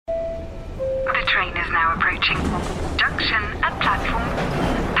now approaching. Junction at platform.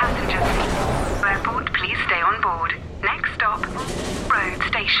 Passengers. Airport, please stay on board. Next stop, road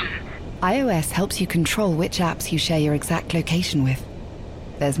station. iOS helps you control which apps you share your exact location with.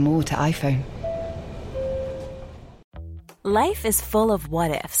 There's more to iPhone. Life is full of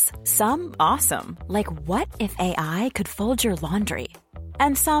what-ifs. Some awesome, like what if AI could fold your laundry?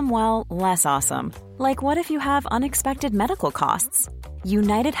 And some, well, less awesome, like what if you have unexpected medical costs?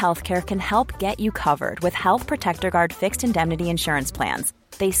 United Healthcare can help get you covered with Health Protector Guard fixed indemnity insurance plans.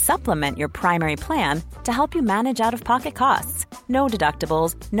 They supplement your primary plan to help you manage out-of-pocket costs. No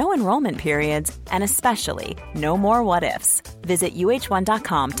deductibles, no enrollment periods, and especially no more what-ifs. Visit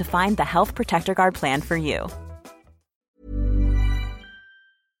uh1.com to find the Health Protector Guard plan for you.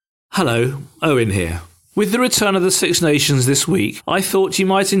 Hello, Owen here. With the return of the Six Nations this week, I thought you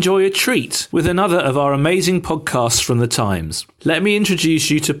might enjoy a treat with another of our amazing podcasts from the Times. Let me introduce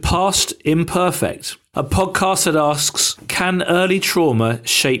you to Past Imperfect, a podcast that asks, can early trauma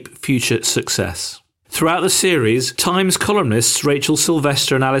shape future success? Throughout the series, Times columnists Rachel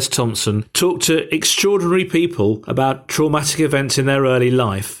Sylvester and Alice Thompson talk to extraordinary people about traumatic events in their early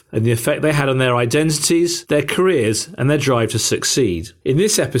life and the effect they had on their identities, their careers, and their drive to succeed. In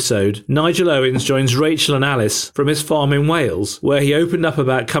this episode, Nigel Owens joins Rachel and Alice from his farm in Wales, where he opened up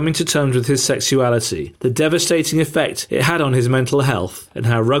about coming to terms with his sexuality, the devastating effect it had on his mental health, and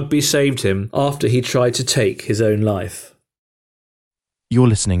how rugby saved him after he tried to take his own life. You're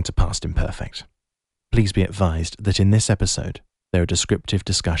listening to Past Imperfect. Please be advised that in this episode, there are descriptive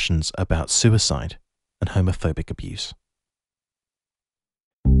discussions about suicide and homophobic abuse.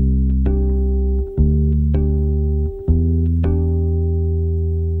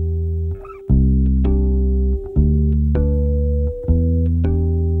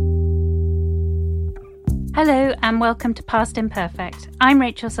 Hello and welcome to Past Imperfect. I'm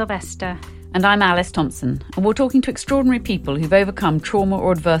Rachel Sylvester. And I'm Alice Thompson, and we're talking to extraordinary people who've overcome trauma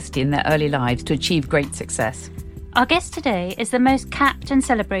or adversity in their early lives to achieve great success. Our guest today is the most capped and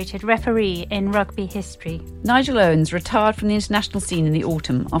celebrated referee in rugby history. Nigel Owens retired from the international scene in the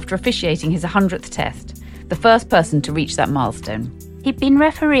autumn after officiating his 100th test, the first person to reach that milestone. He'd been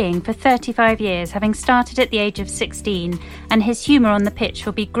refereeing for 35 years, having started at the age of 16, and his humour on the pitch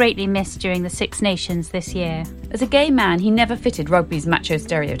will be greatly missed during the Six Nations this year. As a gay man, he never fitted rugby's macho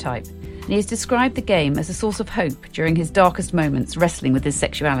stereotype. And he has described the game as a source of hope during his darkest moments wrestling with his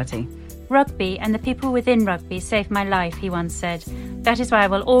sexuality. Rugby and the people within rugby saved my life, he once said. That is why I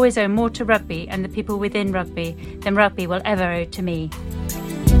will always owe more to rugby and the people within rugby than rugby will ever owe to me.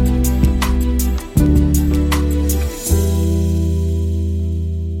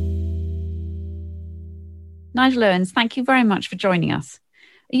 Nigel Owens, thank you very much for joining us.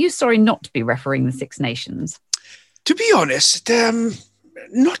 Are you sorry not to be refereeing the Six Nations? To be honest,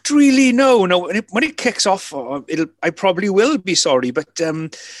 not really. No. When it kicks off, I probably will be sorry. But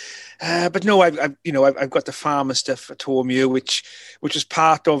no, I've got the farm and stuff at home here, which is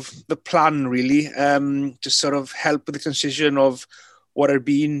part of the plan, really, to sort of help with the transition of what had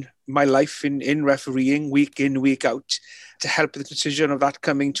been my life in refereeing, week in, week out, to help with the transition of that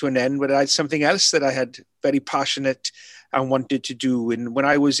coming to an end. But I had something else that I had very passionate and wanted to do. And when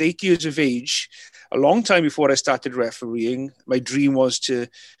I was 8 years of age, a long time before I started refereeing, my dream was to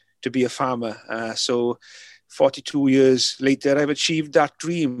be a farmer. So 42 years later, I've achieved that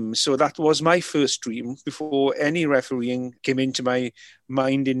dream. So that was my first dream before any refereeing came into my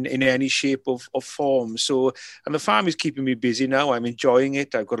mind in any shape of form. So, and the farm is keeping me busy now. I'm enjoying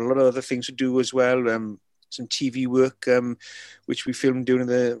it. I've got a lot of other things to do as well. Some TV work, which we filmed during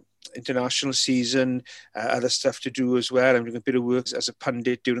the international season, other stuff to do as well. I'm doing a bit of work as a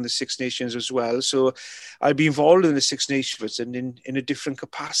pundit during the Six Nations as well. So I'll be involved in the Six Nations and in a different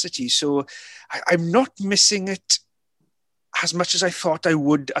capacity. So I'm not missing it as much as I thought I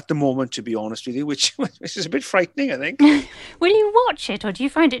would at the moment, to be honest with you, which is a bit frightening, I think. Will you watch it, or do you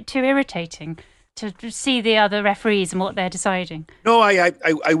find it too irritating to see the other referees and what they're deciding? No,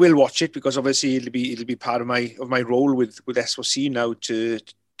 I will watch it, because obviously it'll be part of my role with SOC now to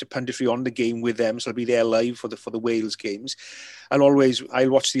punditry on the game with them. So I'll be there live for the Wales games. I'll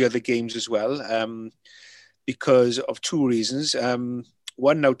watch the other games as well, because of two reasons.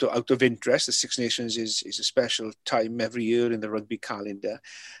 One, out of interest. The Six Nations is a special time every year in the rugby calendar.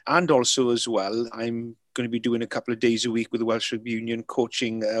 And also as well, I'm going to be doing a couple of days a week with the Welsh Rugby Union,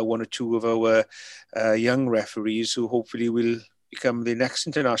 coaching one or two of our young referees who hopefully will become the next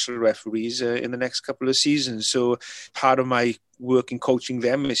international referees in the next couple of seasons. So part of my work in coaching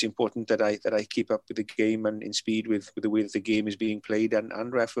them is important that I keep up with the game and in speed with the way that the game is being played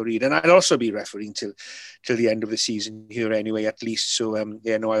and refereed. And I'll also be refereeing till the end of the season here anyway, at least. So I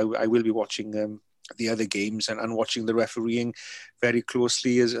will be watching the other games and watching the refereeing very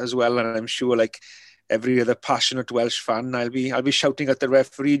closely as well. And I'm sure, like every other passionate Welsh fan, I'll be shouting at the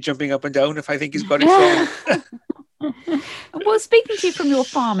referee, jumping up and down if I think he's got it wrong. Well, speaking to you from your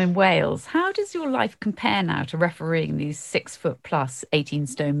farm in Wales, how does your life compare now to refereeing these 6 foot plus, 18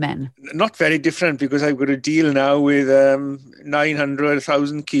 stone men? Not very different, because I've got a deal now with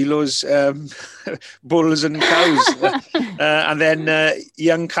 900,000 kilos bulls and cows, and then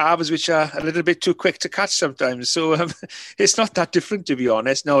young calves, which are a little bit too quick to catch sometimes. So it's not that different, to be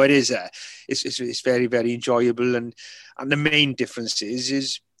honest. No, it is. It's very, very enjoyable, and the main difference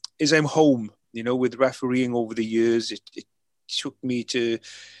is I'm home. With refereeing over the years, it took me to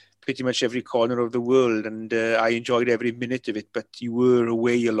pretty much every corner of the world, and I enjoyed every minute of it. But you were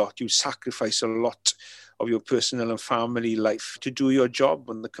away a lot. You sacrifice a lot of your personal and family life to do your job,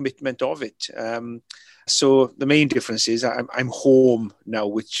 and the commitment of it. So the main difference is I'm home now,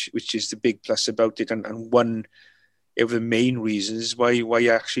 which is the big plus about it, and one of the main reasons why I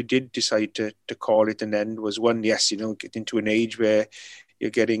actually did decide to call it an end was, one, yes, get into an age where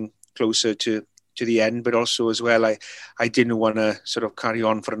you're getting closer to the end, but also as well, I didn't want to sort of carry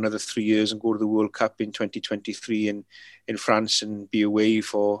on for another 3 years and go to the World Cup in 2023 in France and be away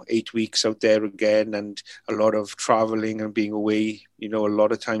for 8 weeks out there again, and a lot of traveling and being away, a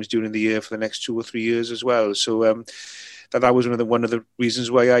lot of times during the year for the next 2 or 3 years as well. So that was one of the reasons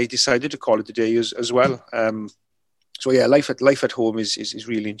why I decided to call it a day as well. So yeah, life at home is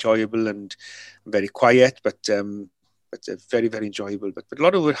really enjoyable and very quiet, but very, very enjoyable. But a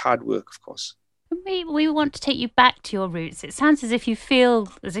lot of hard work, of course. We want to take you back to your roots. It sounds as if you feel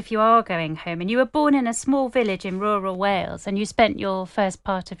as if you are going home. And you were born in a small village in rural Wales, and you spent your first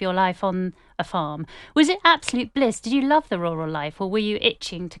part of your life on a farm. Was it absolute bliss? Did you love the rural life, or were you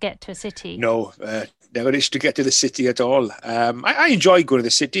itching to get to a city? No, never itched to get to the city at all. I enjoy going to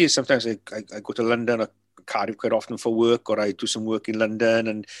the city. Sometimes I go to London or Cardiff quite often for work, or I do some work in London,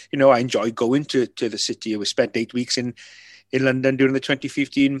 and I enjoy going to the city. We spent 8 weeks in London during the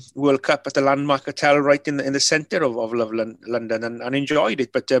 2015 World Cup at the Landmark Hotel, right in the centre of London, and enjoyed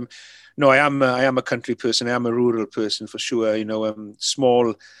it. But no, I am a country person. I am a rural person for sure.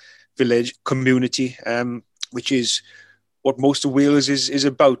 Small village community, which is what most of Wales is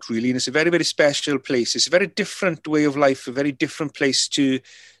about, really. And it's a very, very special place. It's a very different way of life, a very different place to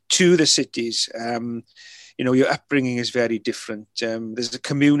the cities. Your upbringing is very different. There's a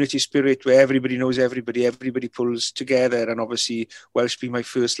community spirit where everybody knows everybody pulls together. And obviously, Welsh being my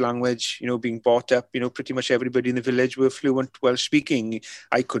first language, being brought up, pretty much everybody in the village were fluent Welsh speaking.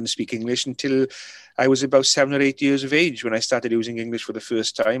 I couldn't speak English until I was about 7 or 8 years of age, when I started using English for the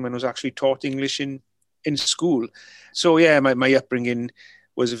first time and was actually taught English in school. So yeah, my upbringing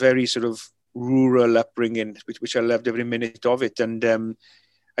was a very sort of rural upbringing, which I loved every minute of it. And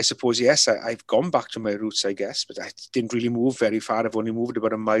I suppose, yes, I've gone back to my roots, I guess, but I didn't really move very far. I've only moved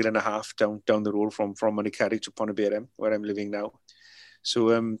about 1.5 miles down the road from Monicari to Pontevedra, where I'm living now.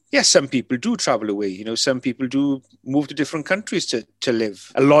 So, yes, some people do travel away. Some people do move to different countries to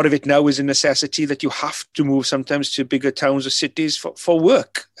live. A lot of it now is a necessity that you have to move sometimes to bigger towns or cities for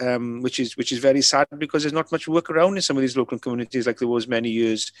work, which is very sad, because there's not much work around in some of these local communities like there was many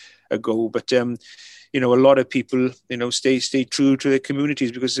years ago. But a lot of people, stay true to their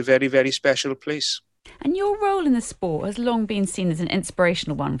communities, because it's a very, very special place. And your role in the sport has long been seen as an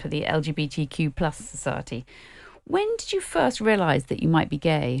inspirational one for the LGBTQ plus society. When did you first realise that you might be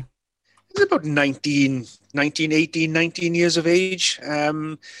gay? It was about 18, 19 years of age.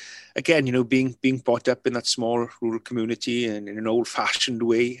 Again, being brought up in that small rural community and in an old-fashioned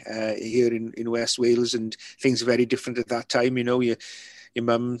way here in West Wales, and things are very different at that time. Your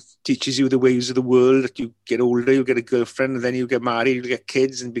mum teaches you the ways of the world. That you get older, you get a girlfriend, and then you get married, you get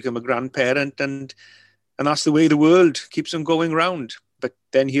kids, and become a grandparent, and that's the way the world keeps on going round. But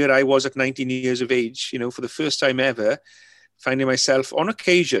then here I was at 19 years of age, for the first time ever, finding myself on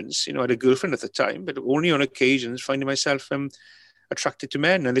occasions, I had a girlfriend at the time, but only on occasions, finding myself attracted to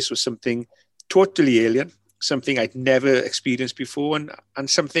men. And this was something totally alien, something I'd never experienced before, and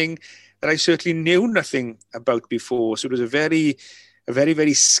something that I certainly knew nothing about before. So it was a very,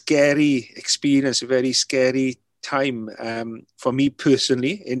 very scary experience, a very scary time for me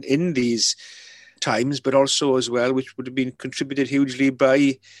personally in these times, but also as well, which would have been contributed hugely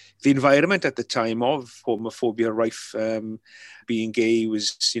by the environment at the time of homophobia rife. Being gay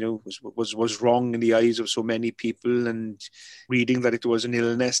was wrong in the eyes of so many people, and reading that it was an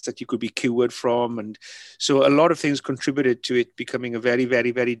illness that you could be cured from. And so a lot of things contributed to it becoming a very,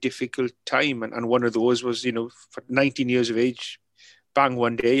 very, very difficult time. And one of those was, for 19 years of age, bang,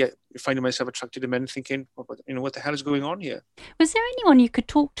 one day, finding myself attracted to men, thinking, what the hell is going on here? Was there anyone you could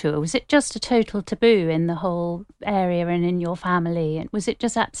talk to, or was it just a total taboo in the whole area and in your family? And was it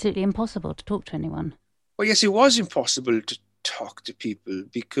just absolutely impossible to talk to anyone? Well, yes, it was impossible to talk to people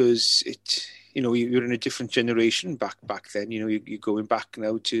because you're in a different generation back then. You're going back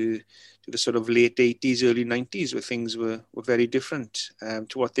now to the sort of late 80s, early 90s, where things were very different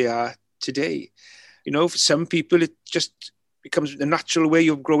to what they are today. For some people, it just becomes the natural way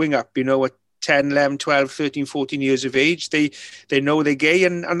of growing up, at 10, 11, 12, 13, 14 years of age, they know they're gay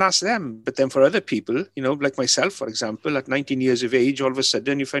and that's them. But then for other people, like myself, for example, at 19 years of age, all of a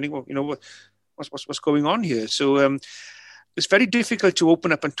sudden you're finding, what's going on here? So it's very difficult to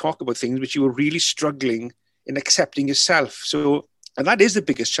open up and talk about things which you were really struggling in accepting yourself. So, and that is the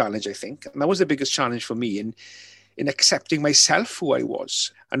biggest challenge, I think. And that was the biggest challenge for me in accepting myself, who I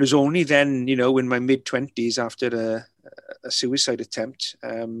was. And it was only then, in my mid-20s, after a suicide attempt,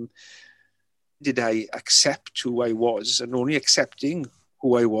 did I accept who I was. And only accepting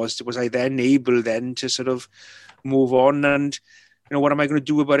who I was I then able then to sort of move on and, what am I going to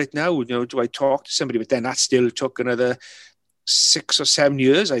do about it now? Do I talk to somebody? But then that still took another 6 or 7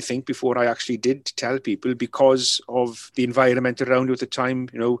 years, I think, before I actually did tell people, because of the environment around you at the time,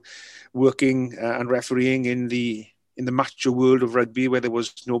 working and refereeing in the macho world of rugby, where there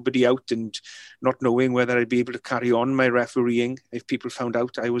was nobody out, and not knowing whether I'd be able to carry on my refereeing if people found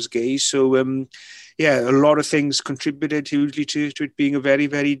out I was gay. So, a lot of things contributed hugely to it being a very,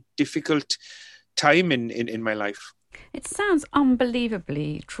 very difficult time in my life. It sounds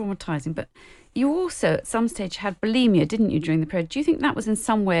unbelievably traumatizing, but you also at some stage had bulimia, didn't you, during the period? Do you think that was in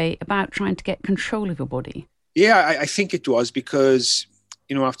some way about trying to get control of your body? Yeah, I think it was, because,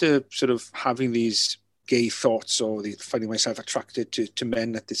 after sort of having these gay thoughts or finding myself attracted to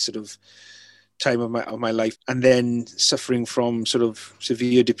men at this sort of time of my life, and then suffering from sort of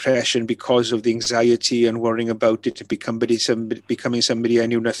severe depression because of the anxiety and worrying about it, and becoming somebody I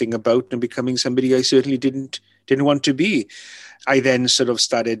knew nothing about, and becoming somebody I certainly didn't want to be. I then sort of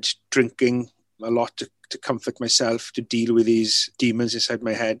started drinking a lot to comfort myself, to deal with these demons inside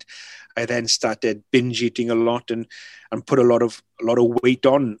my head. I then started binge eating a lot and put a lot of weight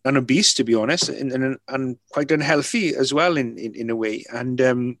on, and obese, to be honest, and quite unhealthy as well in a way.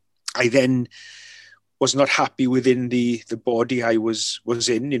 And I then was not happy within the body I was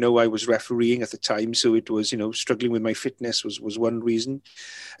in. I was refereeing at the time, so it was, struggling with my fitness was one reason.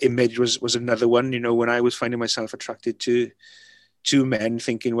 Image was another one. When I was finding myself attracted to men,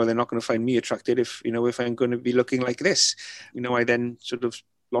 thinking, well, they're not going to find me attractive if I'm going to be looking like this. I then sort of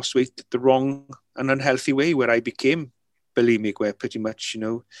lost weight the wrong and unhealthy way, where I became bulimic, where pretty much,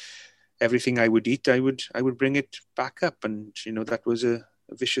 everything I would eat, I would bring it back up. And, that was a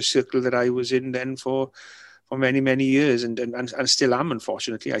vicious circle that I was in then for many, many years, and still am,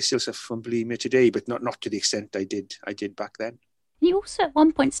 unfortunately. I still suffer from bulimia today, but not to the extent I did back then. You also at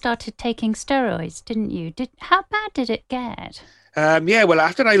one point started taking steroids, didn't you? How bad did it get? Well,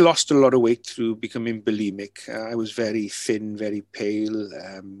 after I lost a lot of weight through becoming bulimic, I was very thin, very pale.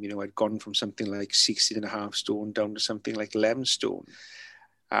 I'd gone from something like 16.5 stone down to something like 11 stone.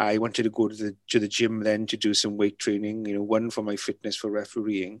 I wanted to go to the gym then to do some weight training, one for my fitness for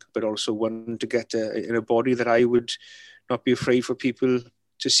refereeing, but also one to get in a body that I would not be afraid for people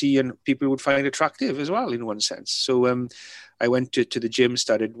to see and people would find attractive as well, in one sense. So I went to the gym,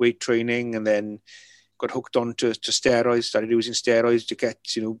 started weight training, and then got hooked on to steroids, started using steroids to get,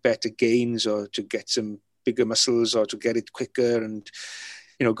 better gains, or to get some bigger muscles, or to get it quicker, and,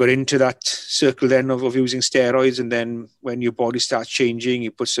 got into that circle then of using steroids. And then when your body starts changing, you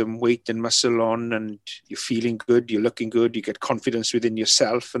put some weight and muscle on, and you're feeling good, you're looking good, you get confidence within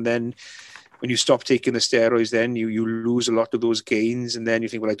yourself. And then when you stop taking the steroids, then you lose a lot of those gains. And then you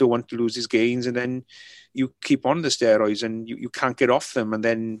think, well, I don't want to lose these gains. And then you keep on the steroids and you can't get off them. And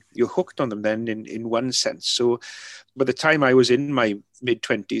then you're hooked on them then in one sense. So by the time I was in my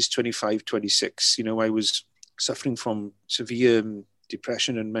mid-20s, 25, 26, I was suffering from severe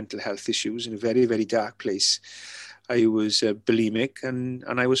depression and mental health issues in a very, very dark place. I was bulimic and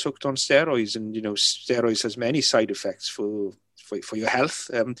I was hooked on steroids. And, steroids has many side effects for your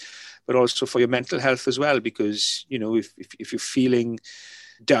health, but also for your mental health as well, because, if you're feeling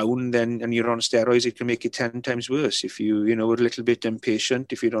down then and you're on steroids, it can make it 10 times worse. If you are a little bit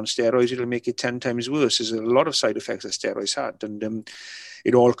impatient, if you're on steroids, it'll make it 10 times worse. There's a lot of side effects that steroids had, and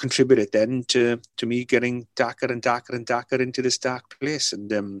it all contributed then to me getting darker and darker and darker into this dark place.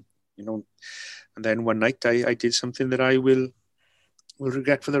 And and then one night I did something that I will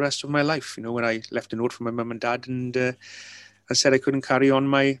regret for the rest of my life. When I left a note for my mum and dad, and I said I couldn't carry on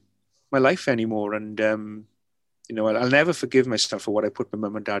my life anymore. And I'll never forgive myself for what I put my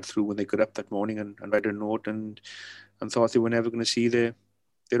mum and dad through when they got up that morning and read a note and thought they were never going to see their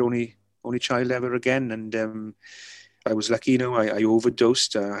only child ever again. And I was lucky, I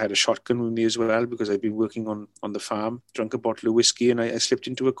overdosed. I had a shotgun with me as well because I'd been working on the farm, drank a bottle of whiskey, and I slipped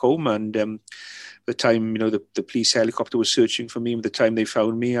into a coma. And the time, the police helicopter was searching for me, the time they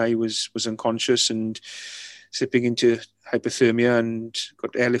found me, I was unconscious and slipping into hypothermia and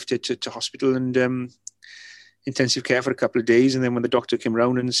got airlifted to hospital and intensive care for a couple of days. And then when the doctor came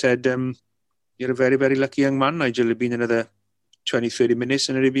round and said, you're a very, very lucky young man, Nigel, it'd been another 20, 30 minutes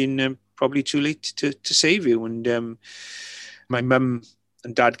and it'd been probably too late to save you. And my mum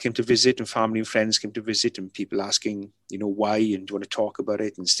and dad came to visit and family and friends came to visit and people asking, why and do you want to talk about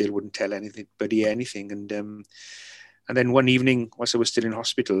it, and still wouldn't tell anybody anything. And then one evening, whilst I was still in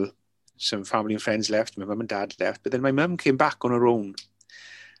hospital, some family and friends left, my mum and dad left, but then my mum came back on her own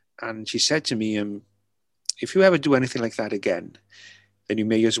and she said to me, if you ever do anything like that again, then you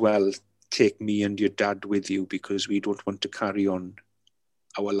may as well take me and your dad with you because we don't want to carry on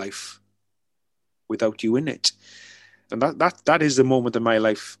our life without you in it. And that is the moment that my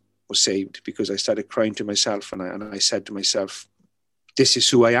life was saved, because I started crying to myself and I said to myself, this is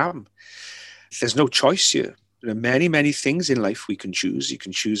who I am. There's no choice here. There are many, many things in life we can choose. You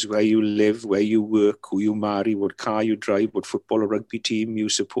can choose where you live, where you work, who you marry, what car you drive, what football or rugby team you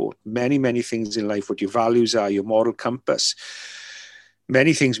support. Many, many things in life, what your values are, your moral compass.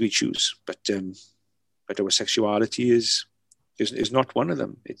 Many things we choose, but our sexuality is not one of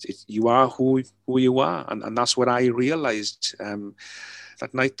them. You are who you are, and that's what I realized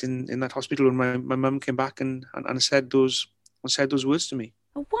that night in that hospital when my mum came back and said those words to me.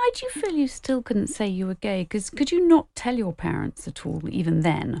 Why do you feel you still couldn't say you were gay? Because could you not tell your parents at all, even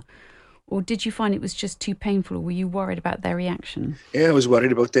then? Or did you find it was just too painful, or were you worried about their reaction? Yeah, I was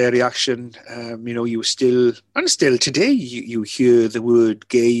worried about their reaction. You still today, you hear the word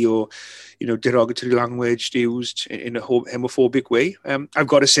gay or, derogatory language used in a homophobic way. I've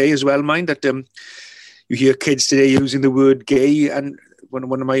got to say as well, mind, that you hear kids today using the word gay. And one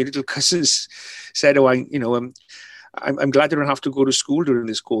of my little cousins said, I'm glad I don't have to go to school during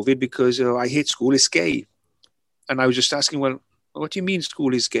this COVID because I hate school, it's gay. And I was just asking, well, what do you mean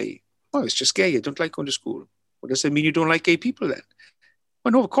school is gay? Oh, it's just gay. I don't like going to school. Well, does that mean you don't like gay people then?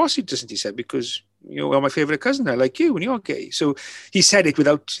 Well, no, of course it doesn't, he said, because you're my favorite cousin. I like you and you're gay. So he said it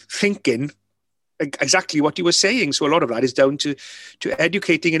without thinking exactly what he was saying. So a lot of that is down to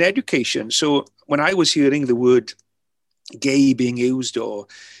educating and education. So when I was hearing the word gay being used or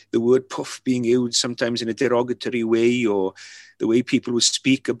the word puff being used sometimes in a derogatory way, or the way people would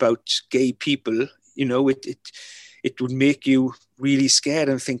speak about gay people, it would make you really scared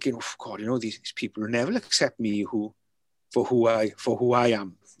and thinking, oh God, these people will never accept me for who I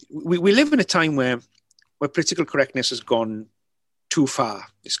am. We live in a time where political correctness has gone too far.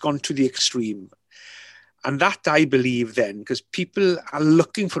 It's gone to the extreme. And that, I believe then, because people are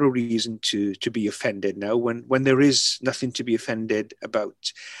looking for a reason to be offended now when there is nothing to be offended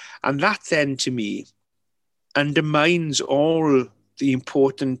about. And that then, to me, undermines all the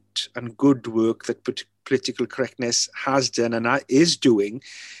important and good work that political correctness has done and is doing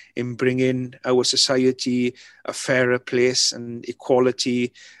in bringing our society a fairer place, and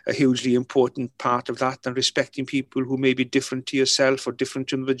equality a hugely important part of that, and respecting people who may be different to yourself or different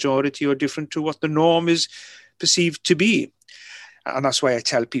to the majority or different to what the norm is perceived to be. And that's why I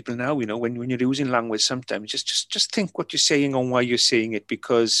tell people now, when you're using language, sometimes just think what you're saying and why you're saying it,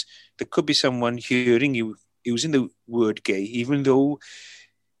 because there could be someone hearing you using the word gay, even though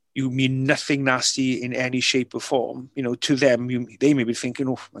you mean nothing nasty in any shape or form. To them, they may be thinking,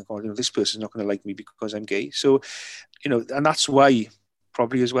 oh my God, this person's not going to like me because I'm gay. So, and that's why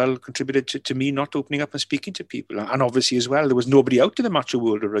probably as well contributed to me not opening up and speaking to people. And obviously as well, there was nobody out in the macho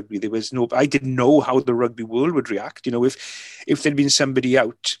world of rugby. I didn't know how the rugby world would react. If there'd been somebody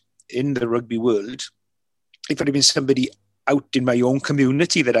out in the rugby world, if there'd been somebody out in my own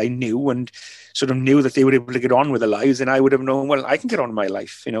community that I knew and sort of knew that they were able to get on with their lives, and I would have known, well, I can get on with my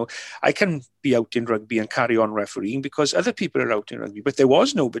life. I can be out in rugby and carry on refereeing because other people are out in rugby. But there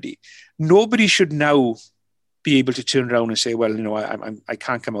was nobody. Nobody should now be able to turn around and say, well, I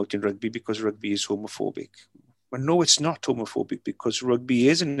can't come out in rugby because rugby is homophobic. Well, no, it's not homophobic, because rugby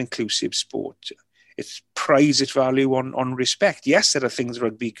is an inclusive sport. It prides its value on respect. Yes, there are things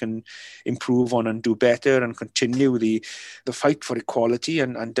rugby can improve on and do better and continue the fight for equality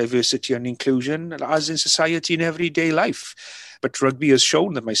and diversity and inclusion, as in society in everyday life. But rugby has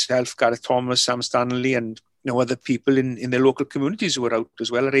shown that myself, Gareth Thomas, Sam Stanley and other people in their local communities who are out as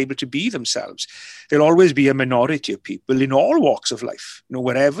well are able to be themselves. There'll always be a minority of people in all walks of life.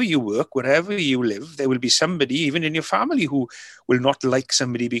 Wherever you work, wherever you live, there will be somebody, even in your family, who will not like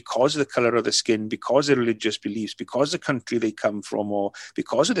somebody because of the color of the skin, because of their religious beliefs, because of the country they come from, or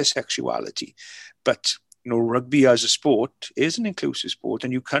because of their sexuality. But rugby as a sport is an inclusive sport,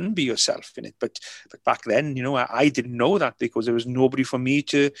 and you can be yourself in it. But back then, I didn't know that, because there was nobody for me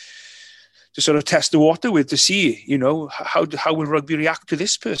to sort of test the water with, to see, how will rugby react to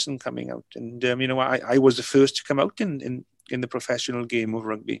this person coming out. And, I was the first to come out in the professional game of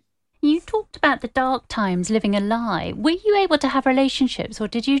rugby. You talked about the dark times, living a lie. Were you able to have relationships, or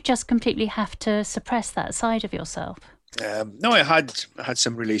did you just completely have to suppress that side of yourself? No, I had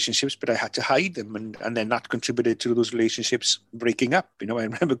some relationships, but I had to hide them, and then that contributed to those relationships breaking up. I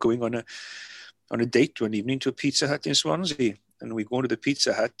remember going on a date one evening to a Pizza Hut in Swansea, and we go to the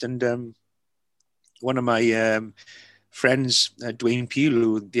Pizza Hut, and one of my friends, Dwayne Peel,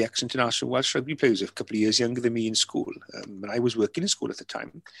 who the ex-international Welsh rugby player, was a couple of years younger than me in school, and I was working in school at the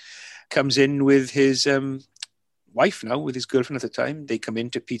time, comes in with his wife now, with his girlfriend at the time. They come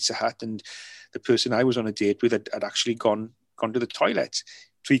into Pizza Hut, and the person I was on a date with had actually gone to the toilet.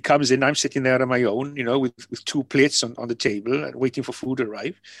 So he comes in, I'm sitting there on my own, with 2 plates on the table, waiting for food to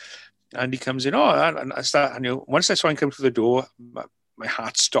arrive. And he comes in, and I start, and once I saw him come through the door, my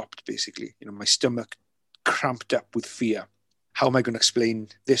heart stopped, basically. My stomach cramped up with fear. How am I going to explain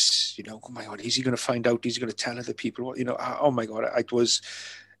this? Oh my God, is he going to find out? Is he going to tell other people? Oh my God, it was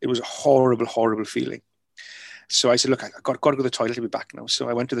a horrible, horrible feeling. So I said, look, I've got to go to the toilet, I'll be back now. So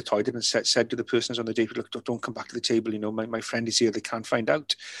I went to the toilet and said to the person who's on the date, look, don't come back to the table. My friend is here, they can't find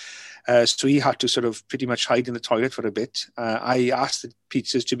out. So he had to sort of pretty much hide in the toilet for a bit. I asked the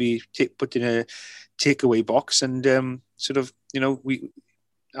pizzas to be put in a takeaway box, and we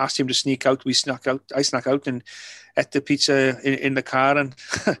asked him to sneak out. I snuck out and ate the pizza in the car, and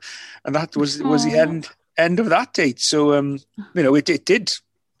and that was the end of that date. So it did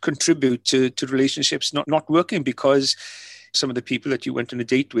contribute to relationships not working, because some of the people that you went on a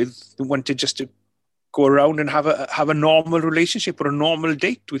date with wanted just to go around and have a normal relationship or a normal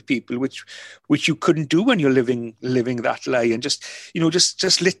date with people, which you couldn't do when you're living that lie. And just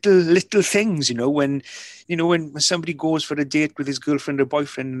little things, when somebody goes for a date with his girlfriend or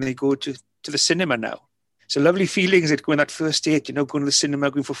boyfriend, and they go to the cinema now. It's a lovely feeling that going that first date, going to the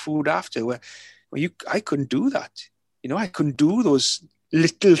cinema, going for food after, where I couldn't do that. I couldn't do those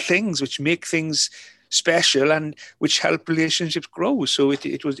little things which make things special and which help relationships grow. So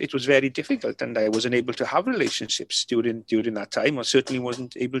it was very difficult, and I wasn't able to have relationships during that time. I certainly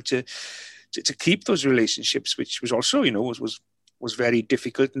wasn't able to keep those relationships, which was also, was very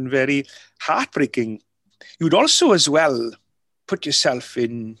difficult and very heartbreaking. You'd also as well put yourself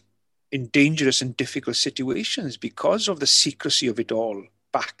in dangerous and difficult situations because of the secrecy of it all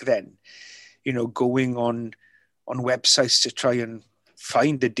back then. Going on websites to try and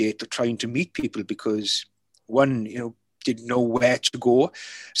find a date or trying to meet people, because one, didn't know where to go,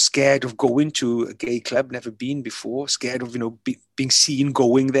 scared of going to a gay club, never been before, scared of, being seen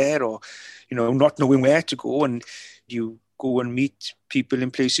going there, or, not knowing where to go. And you go and meet people in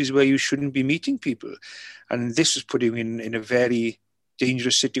places where you shouldn't be meeting people. And this was putting you in a very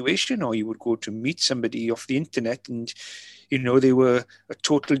dangerous situation. Or you would go to meet somebody off the internet, and they were a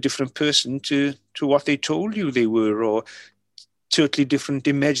totally different person to what they told you they were, or totally different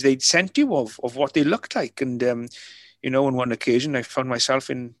image they'd sent you of what they looked like. And on one occasion I found myself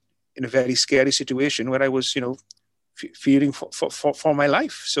in a very scary situation where I was fearing for my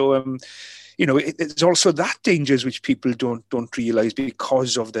life. So it's also that dangers which people don't realize,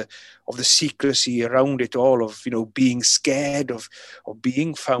 because of the secrecy around it all, of being scared of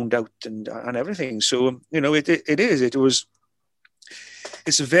being found out and everything. So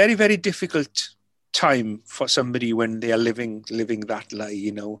it's a very, very difficult time for somebody when they are living that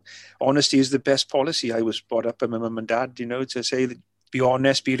lie. Honesty is the best policy. I was brought up by my mum and dad, to say that be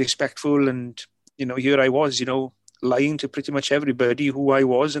honest, be respectful. And here I was, lying to pretty much everybody who I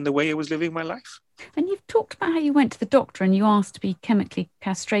was and the way I was living my life. And you've talked about how you went to the doctor and you asked to be chemically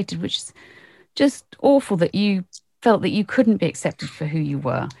castrated, which is just awful, that you felt that you couldn't be accepted for who you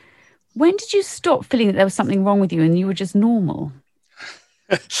were. When did you stop feeling that there was something wrong with you and you were just normal?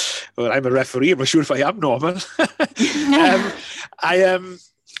 Well, I'm a referee. I'm not sure if I am normal. I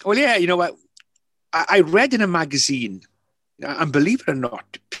read in a magazine, and believe it or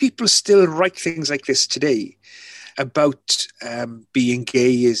not, people still write things like this today about being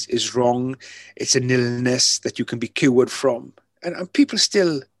gay is wrong. It's an illness that you can be cured from. And people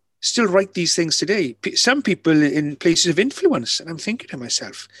still write these things today. Some people in places of influence. And I'm thinking to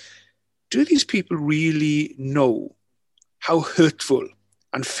myself, do these people really know how hurtful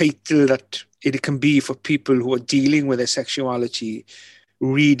and fatal that it can be for people who are dealing with their sexuality,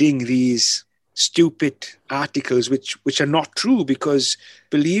 reading these stupid articles which are not true? Because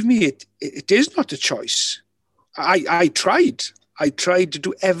believe me, it is not a choice. I tried to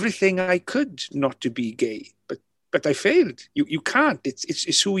do everything I could not to be gay, but I failed. You can't.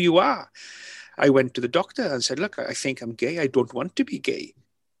 It's who you are. I went to the doctor and said, look, I think I'm gay. I don't want to be gay.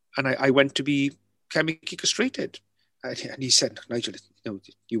 And I went to be chemically castrated. And he said, Nigel,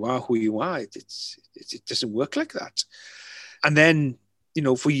 you are who you are. It doesn't work like that. And then,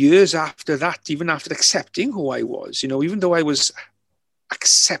 for years after that, even after accepting who I was, even though I was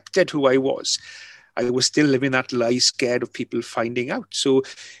accepted who I was still living that lie, scared of people finding out. So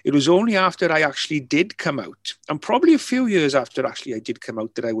it was only after I actually did come out, and probably a few years after actually I did come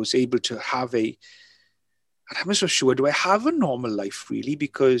out, that I was able to have and I'm so sure, do I have a normal life really?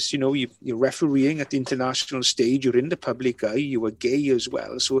 Because, you're refereeing at the international stage, you're in the public eye, you are gay as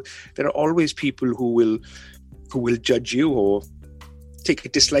well. So there are always people who will judge you or take a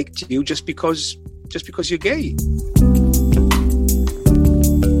dislike to you just because you're gay.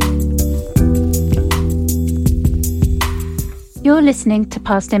 You're listening to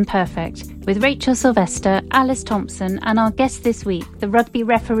Past Imperfect with Rachel Sylvester, Alice Thompson, and our guest this week, the rugby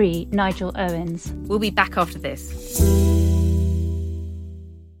referee, Nigel Owens. We'll be back after this.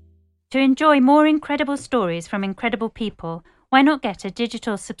 To enjoy more incredible stories from incredible people, why not get a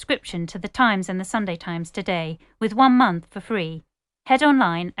digital subscription to The Times and The Sunday Times today with 1 month for free? Head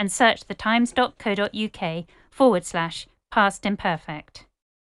online and search thetimes.co.uk/Past Imperfect.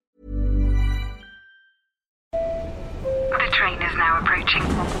 The train is now approaching.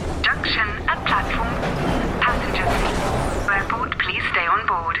 Junction at platform. Passengers, airport, please stay on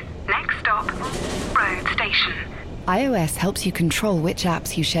board. Next stop, road station. iOS helps you control which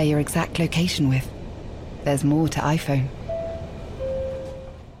apps you share your exact location with. There's more to iPhone.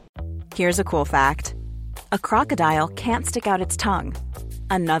 Here's a cool fact. A crocodile can't stick out its tongue.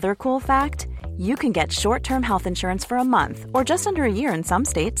 Another cool fact, you can get short-term health insurance for a month or just under a year in some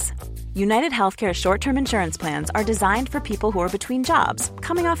states. United Healthcare short-term insurance plans are designed for people who are between jobs,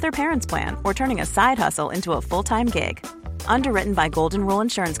 coming off their parents' plan, or turning a side hustle into a full-time gig. Underwritten by Golden Rule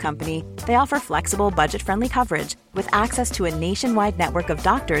Insurance Company, they offer flexible, budget-friendly coverage with access to a nationwide network of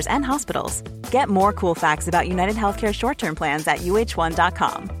doctors and hospitals. Get more cool facts about United Healthcare short-term plans at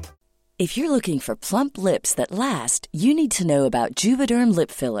uh1.com. If you're looking for plump lips that last, you need to know about Juvederm lip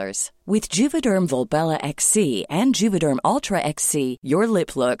fillers. With Juvederm Volbella XC and Juvederm Ultra XC, your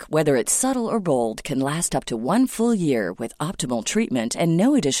lip look, whether it's subtle or bold, can last up to 1 full year with optimal treatment and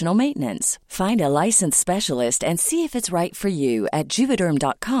no additional maintenance. Find a licensed specialist and see if it's right for you at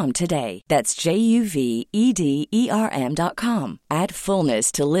Juvederm.com today. That's JUVEDERM.com. Add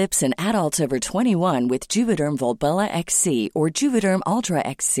fullness to lips in adults over 21 with Juvederm Volbella XC or Juvederm Ultra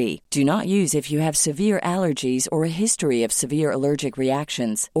XC. Do not use if you have severe allergies or a history of severe allergic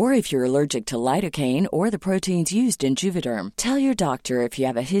reactions, or if you're allergic to lidocaine or the proteins used in Juvederm. Tell your doctor if you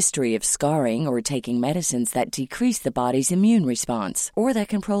have a history of scarring or taking medicines that decrease the body's immune response or that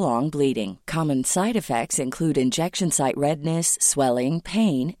can prolong bleeding. Common side effects include injection site redness, swelling,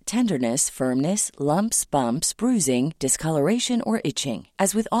 pain, tenderness, firmness, lumps, bumps, bruising, discoloration, or itching.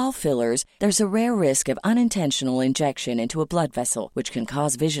 As with all fillers, there's a rare risk of unintentional injection into a blood vessel, which can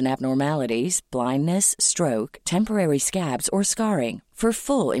cause vision abnormalities, blindness, stroke, temporary scabs, or scarring. For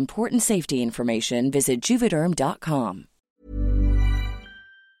full, important safety information, visit Juvederm.com.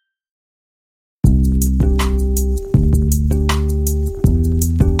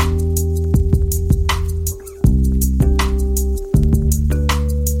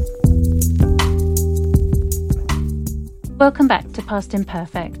 Welcome back to Past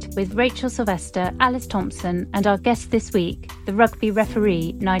Imperfect with Rachel Sylvester, Alice Thompson, and our guest this week, the rugby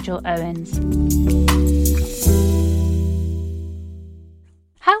referee, Nigel Owens.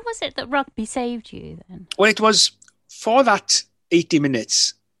 How was it that rugby saved you then? Well, it was for that 80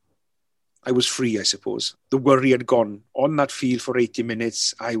 minutes, I was free, I suppose. The worry had gone. On that field for 80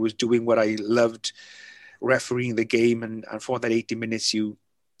 minutes, I was doing what I loved, refereeing the game. And for that 80 minutes, you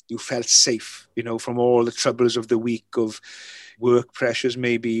felt safe, from all the troubles of the week, of work pressures,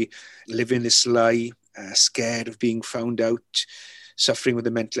 maybe living this lie, scared of being found out, suffering with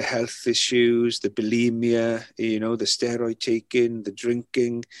the mental health issues, the bulimia, the steroid taking, the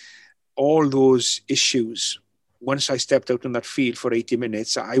drinking, all those issues. Once I stepped out on that field for 80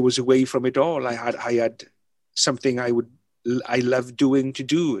 minutes, I was away from it all. I had something I loved doing to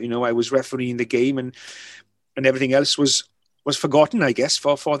do. I was refereeing the game, and everything else was forgotten, I guess,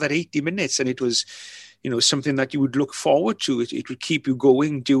 for that 80 minutes. And it was something that you would look forward to. It would keep you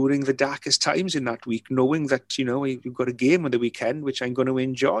going during the darkest times in that week, knowing that, you've got a game on the weekend, which I'm going to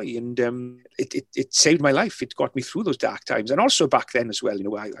enjoy. And it saved my life. It got me through those dark times. And also back then as well,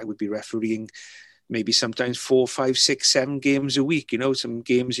 I would be refereeing maybe sometimes 4, 5, 6, 7 games a week, some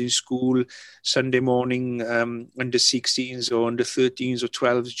games in school, Sunday morning, under 16s or under 13s or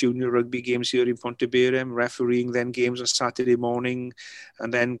 12s, junior rugby games here in Pontevedra, refereeing then games on Saturday morning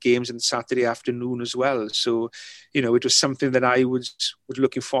and then games on Saturday afternoon as well. So, it was something that I was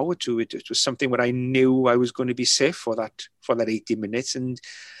looking forward to. It was something where I knew I was going to be safe for that 80 minutes. And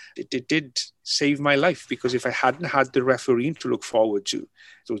it did save my life, because if I hadn't had the refereeing to look forward to,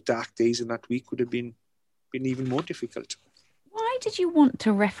 those dark days in that week would have been even more difficult. Why did you want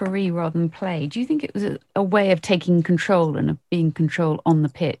to referee rather than play? Do you think it was a way of taking control and of being control on the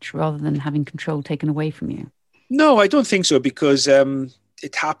pitch rather than having control taken away from you? No, I don't think so, because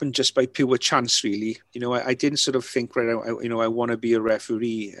it happened just by pure chance, really. I didn't sort of think, right, I want to be a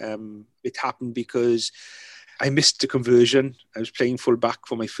referee. It happened because I missed the conversion. I was playing full back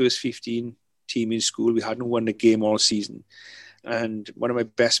for my first 15 team in school. We hadn't won a game all season. And one of my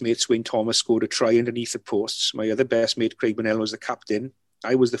best mates, Wayne Thomas, scored a try underneath the posts. My other best mate, Craig Bonnell, was the captain.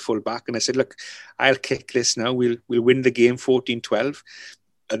 I was the full back. And I said, look, I'll kick this now. We'll win the game 14-12.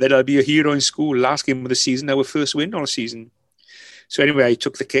 And then I'll be a hero in school. Last game of the season, our first win all season. So anyway, I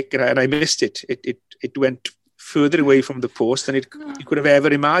took the kick and I missed it. It went further away from the post than you could have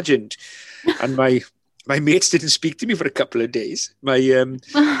ever imagined. And my mates didn't speak to me for a couple of days.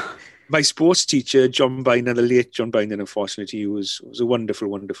 My sports teacher, John Byner, the late John Byner, unfortunately, he was a wonderful,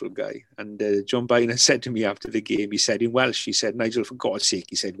 wonderful guy. And John Byner said to me after the game, he said in Welsh, he said, Nigel, for God's sake,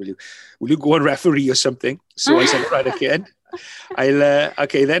 he said, will you go and referee or something? So I said, right, okay.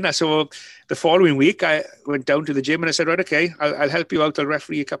 Okay then. So the following week, I went down to the gym and I said, right, okay, I'll help you out. I'll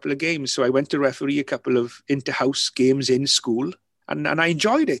referee a couple of games. So I went to referee a couple of inter-house games in school. And I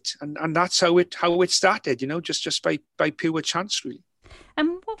enjoyed it. And that's how it started, just by pure chance, really.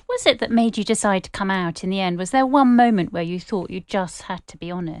 And what was it that made you decide to come out in the end? Was there one moment where you thought you just had to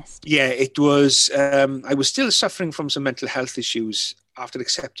be honest? Yeah, it was. I was still suffering from some mental health issues after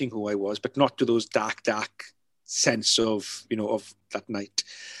accepting who I was, but not to those dark sense of that night.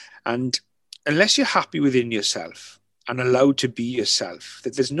 And unless you're happy within yourself and allowed to be yourself,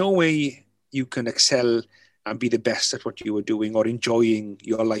 that there's no way you can excel and be the best at what you were doing or enjoying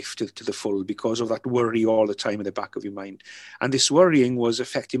your life to the full, because of that worry all the time in the back of your mind. And this worrying was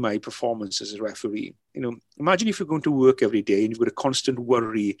affecting my performance as a referee. Imagine if you're going to work every day and you've got a constant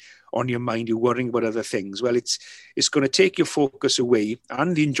worry on your mind, you're worrying about other things. Well, it's going to take your focus away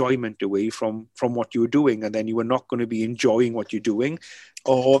and the enjoyment away from what you're doing. And then you are not going to be enjoying what you're doing,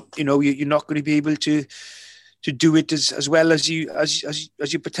 or, you're not going to be able to do it as well as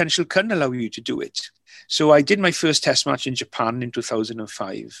your potential can allow you to do it. So I did my first test match in Japan in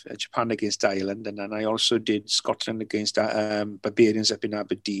 2005, Japan against Ireland, and then I also did Scotland against Barbarians up in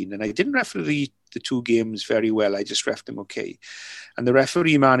Aberdeen. And I didn't referee the 2 games very well. I just reffed them okay. And the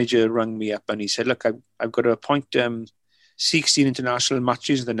referee manager rang me up and he said, look, I've got to appoint 16 international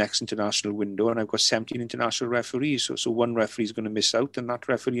matches in the next international window, and I've got 17 international referees. So one referee is going to miss out, and that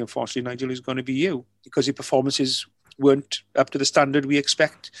referee, unfortunately, Nigel, is going to be you, because your performances weren't up to the standard we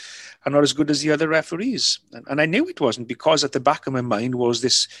expect and not as good as the other referees. And I knew it wasn't, because at the back of my mind was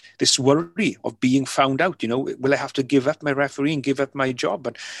this worry of being found out. Will I have to give up my refereeing, give up my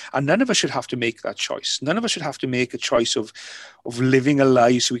job? And none of us should have to make that choice. None of us should have to make a choice of living a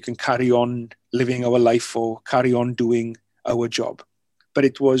lie so we can carry on living our life or carry on doing our job. But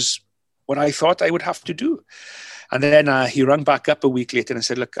it was what I thought I would have to do. And then he rang back up a week later and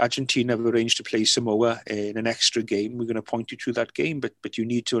said, look, Argentina have arranged to play Samoa in an extra game. We're going to point you to that game. But you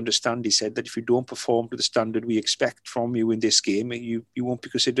need to understand, he said, that if you don't perform to the standard we expect from you in this game, you won't be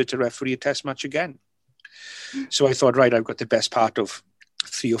considered to referee a test match again. So I thought, right, I've got the best part of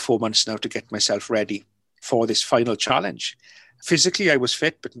 3 or 4 months now to get myself ready for this final challenge. Physically, I was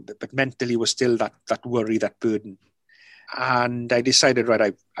fit, but mentally was still that worry, that burden. And I decided,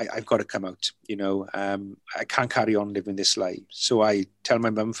 right, I've got to come out. I can't carry on living this lie. So I tell my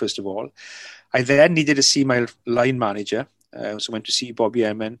mum, first of all. I then needed to see my line manager. So I went to see Bobby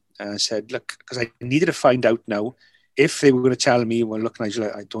Emin and I said, look, because I needed to find out now if they were going to tell me, well, look, Nigel,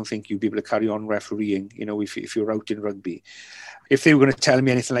 I don't think you'll be able to carry on refereeing, if you're out in rugby. If they were going to tell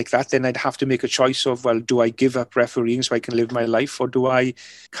me anything like that, then I'd have to make a choice of, well, do I give up refereeing so I can live my life, or do I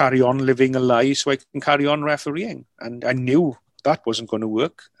carry on living a lie so I can carry on refereeing? And I knew that wasn't going to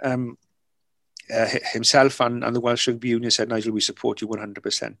work. Himself and the Welsh Rugby Union said, Nigel, we support you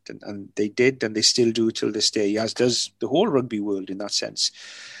 100%. And they did, and they still do till this day, as does the whole rugby world in that sense.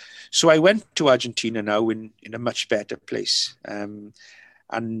 So I went to Argentina now in a much better place, and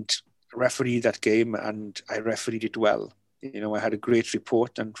refereed that game, and I refereed it well. I had a great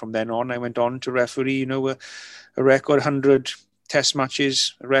report, and from then on I went on to referee, a record 100 Test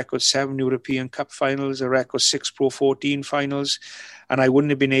matches, a record 7 European Cup finals, a record 6 Pro 14 finals, and I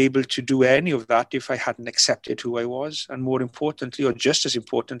wouldn't have been able to do any of that if I hadn't accepted who I was, and more importantly, or just as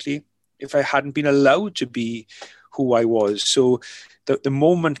importantly, if I hadn't been allowed to be who I was. So the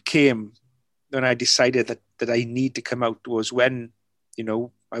moment came when I decided that I need to come out was when,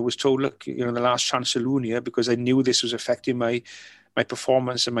 I was told, look, the last chance saloon here, because I knew this was affecting my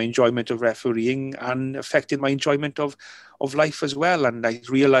performance and my enjoyment of refereeing, and affected my enjoyment of life as well. And I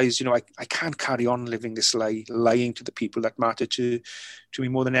realized, I can't carry on living this lying to the people that matter to me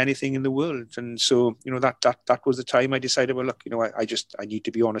more than anything in the world. And so, that was the time I decided, well, look, I need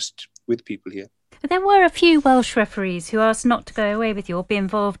to be honest with people here. But there were a few Welsh referees who asked not to go away with you or be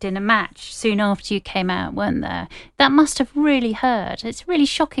involved in a match soon after you came out, weren't there? That must have really hurt. It's really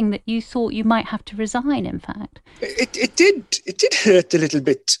shocking that you thought you might have to resign, in fact. It did hurt a little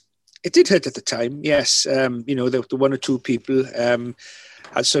bit. It did hurt at the time, yes. The one or two people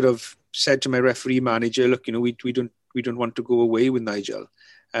had sort of said to my referee manager, look, we don't want to go away with Nigel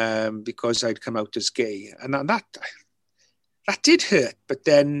because I'd come out as gay. And that did hurt. But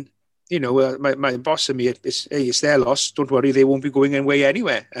then, my boss and me, it's their loss. Don't worry, they won't be going away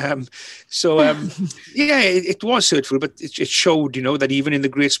anywhere. It was hurtful, but it showed, that even in the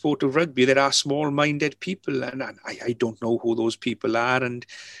great sport of rugby, there are small-minded people, and I don't know who those people are, and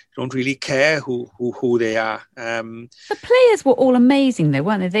don't really care who they are. The players were all amazing, though,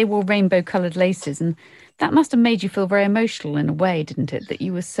 weren't they? They wore rainbow-coloured laces, and that must have made you feel very emotional in a way, didn't it? That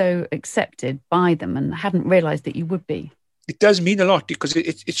you were so accepted by them and hadn't realised that you would be. It does mean a lot, because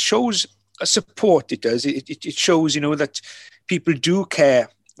it shows a support. It does. It shows, that people do care,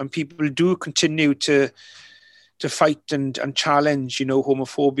 and people do continue to fight and challenge,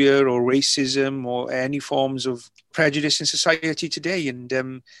 homophobia or racism or any forms of prejudice in society today. And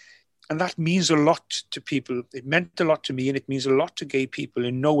that means a lot to people. It meant a lot to me, and it means a lot to gay people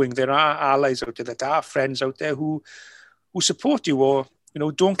in knowing there are allies out there, that are friends out there who support you, or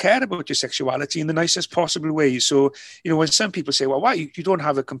don't care about your sexuality in the nicest possible way. So, when some people say, well, why you don't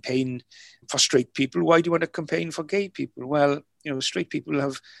have a campaign for straight people? Why do you want a campaign for gay people? Well, straight people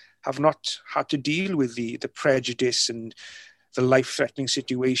have not had to deal with the prejudice and the life-threatening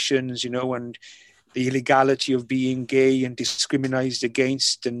situations, and the illegality of being gay and discriminated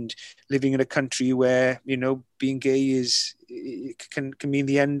against, and living in a country where, being gay can mean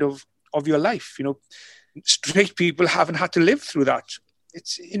the end of your life. Straight people haven't had to live through that.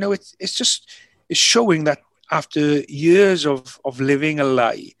 It's showing that after years of living a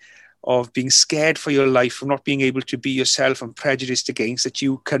lie, of being scared for your life, of not being able to be yourself and prejudiced against, that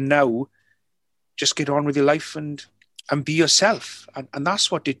you can now just get on with your life and be yourself. And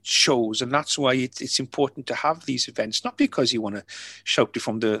that's what it shows. And that's why it's important to have these events, not because you want to shout it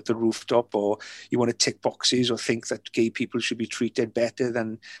from the rooftop, or you want to tick boxes, or think that gay people should be treated better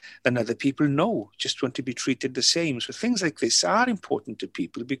than other people. No, just want to be treated the same. So things like this are important to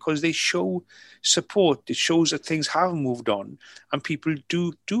people because they show support. It shows that things have moved on and people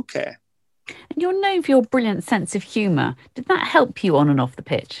do care. And you're known for your brilliant sense of humour. Did that help you on and off the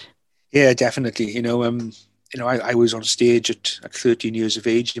pitch? Yeah, definitely. I was on stage at 13 years of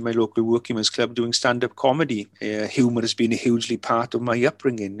age in my local working men's club doing stand-up comedy. Humour has been a hugely part of my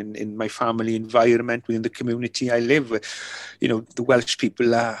upbringing in my family environment, within the community I live with. The Welsh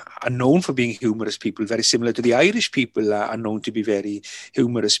people are known for being humorous people, very similar to the Irish people are known to be very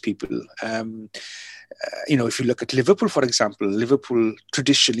humorous people. If you look at Liverpool, for example, Liverpool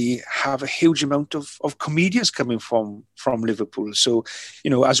traditionally have a huge amount of comedians coming from Liverpool. So,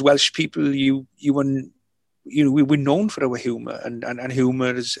 as Welsh people, we were known for our humour, and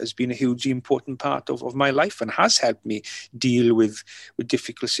humour has been a hugely important part of my life, and has helped me deal with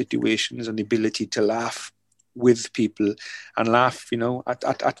difficult situations, and the ability to laugh with people and laugh,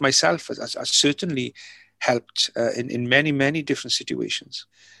 at myself has certainly helped in many, many different situations.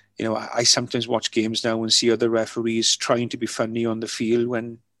 I sometimes watch games now and see other referees trying to be funny on the field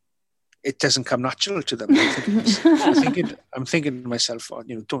when it doesn't come natural to them. I'm thinking to myself,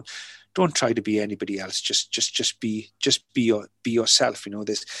 don't try to be anybody else. Just be yourself.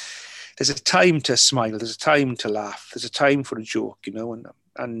 There's a time to smile. There's a time to laugh. There's a time for a joke.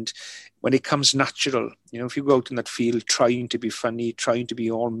 And when it comes natural, if you go out in that field trying to be funny, trying to be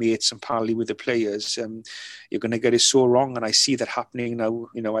all mates and pally with the players, you're going to get it so wrong. And I see that happening now.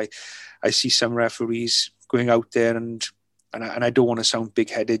 I see some referees going out there and I don't want to sound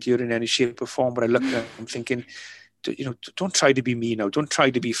big-headed here in any shape or form, but I look at them, I'm thinking, don't try to be me now. Don't try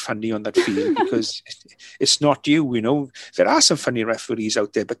to be funny on that field because it's not you. There are some funny referees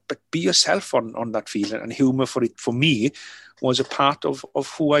out there, but be yourself on that field. And humour for me was a part of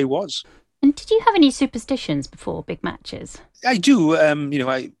who I was. And did you have any superstitions before big matches? I do.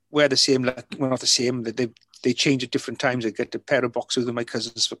 I wear the same. Well, not the same. They change at different times. I get a pair of boxers with my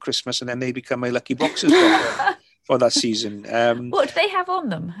cousins for Christmas, and then they become my lucky boxers for that season. What do they have on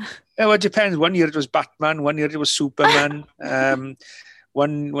them? Well, it depends. One year it was Batman. One year it was Superman.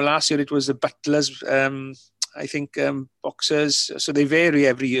 Last year it was the Butlers. I think boxers. So they vary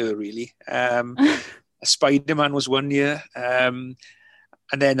every year, really. Spider-Man was one year. And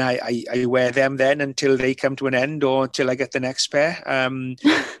then I wear them then until they come to an end or until I get the next pair.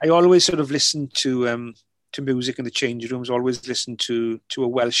 I always sort of listen to music in the change rooms, always listen to a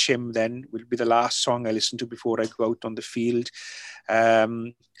Welsh hymn then, will be the last song I listen to before I go out on the field.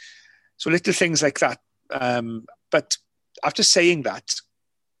 So little things like that. But after saying that,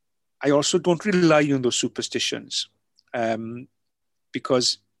 I also don't rely on those superstitions.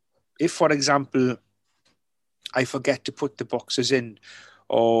 Because if, for example, I forget to put the boxes in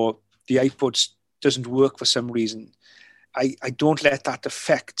or the iPod doesn't work for some reason, I don't let that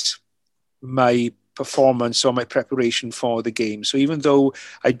affect my performance or my preparation for the game. So even though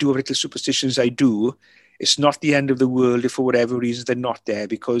I do have little superstitions, it's not the end of the world if for whatever reason they're not there,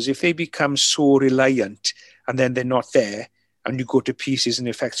 because if they become so reliant and then they're not there and you go to pieces and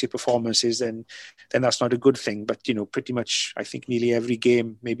it affects your performances, then that's not a good thing. But, pretty much I think nearly every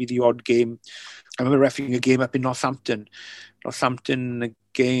game, maybe the odd game. I remember refereeing a game up in Northampton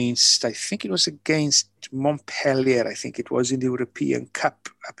against Montpellier, I think it was in the European Cup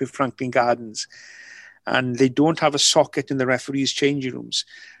up in Franklin Gardens. And they don't have a socket in the referees' changing rooms.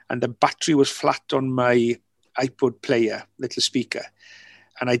 And the battery was flat on my iPod player, little speaker.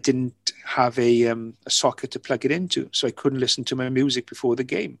 And I didn't have a socket to plug it into. So I couldn't listen to my music before the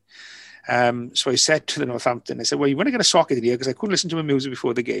game. So I said to the Northampton, I said, well, you want to get a socket in here? Because I couldn't listen to my music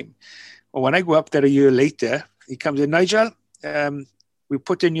before the game. Well, when I go up there a year later, he comes in, Nigel, we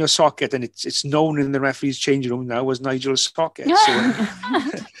put in your socket, and it's known in the referee's changing room now as Nigel's socket. So,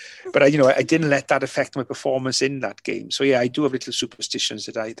 but I didn't let that affect my performance in that game. So yeah, I do have little superstitions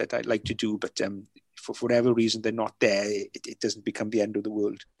that I like to do, but for whatever reason they're not there, it doesn't become the end of the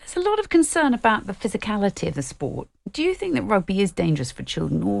world. There's a lot of concern about the physicality of the sport. Do you think that rugby is dangerous for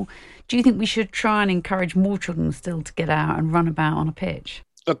children, or do you think we should try and encourage more children still to get out and run about on a pitch?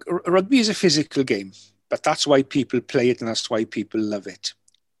 Look, rugby is a physical game. But that's why people play it and that's why people love it.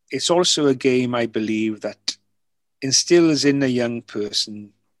 It's also a game, I believe, that instills in a young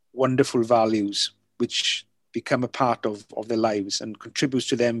person wonderful values which become a part of their lives and contributes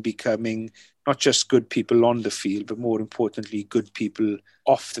to them becoming not just good people on the field, but more importantly, good people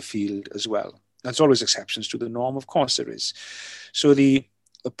off the field as well. There's always exceptions to the norm, of course there is. So the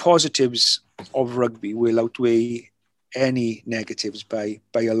positives of rugby will outweigh any negatives by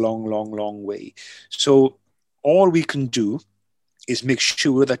a long, long, long way. So all we can do is make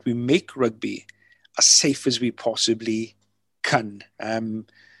sure that we make rugby as safe as we possibly can.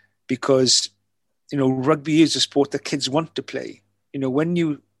 Because, rugby is a sport that kids want to play.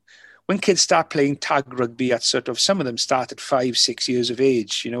 When kids start playing tag rugby at some of them start at 5-6 years of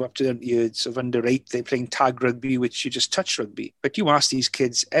age, up to the years of under 8, they're playing tag rugby, which you just touch rugby. But you ask these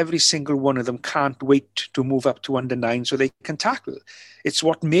kids, every single one of them can't wait to move up to under 9 so they can tackle. It's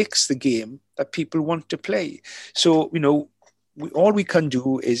what makes the game that people want to play. So, all we can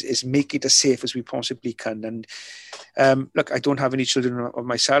do is make it as safe as we possibly can. And look, I don't have any children of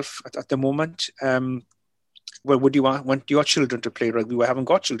myself at the moment. Well, would you want your children to play rugby? Well, I haven't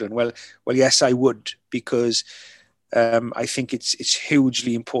got children. Well, yes, I would, because I think it's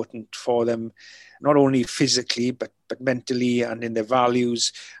hugely important for them, not only physically, but mentally and in their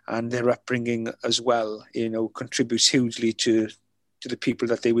values and their upbringing as well. Contributes hugely to the people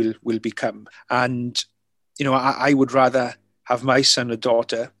that they will become. And, I would rather have my son or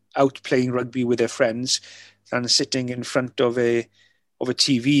daughter out playing rugby with their friends than sitting in front of a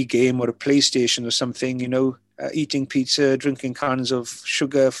TV game or a PlayStation or something, eating pizza, drinking cans of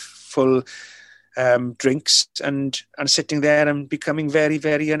sugar-full drinks and sitting there and becoming very,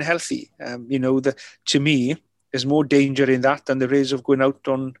 very unhealthy. To me, there's more danger in that than there is of going out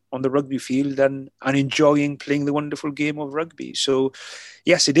on the rugby field and enjoying playing the wonderful game of rugby. So,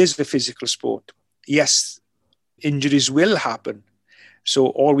 yes, it is a physical sport. Yes, injuries will happen. So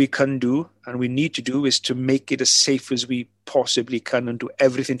all we can do and we need to do is to make it as safe as we possibly can and do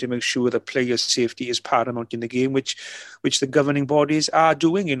everything to make sure that players' safety is paramount in the game, which the governing bodies are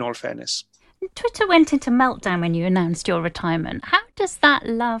doing, in all fairness. Twitter went into meltdown when you announced your retirement. How does that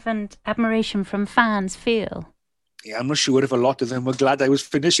love and admiration from fans feel? yeah, I'm not sure if a lot of them were glad I was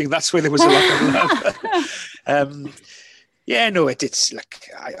finishing. That's where there was a lot of love. Yeah, no, it's like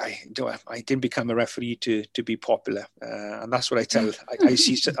I didn't become a referee to be popular, and that's what I tell. I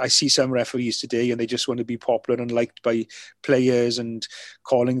see some referees today, and they just want to be popular and liked by players and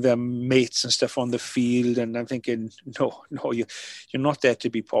calling them mates and stuff on the field. And I'm thinking, no, you're not there to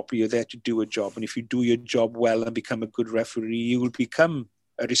be popular. You're there to do a job, and if you do your job well and become a good referee, you will become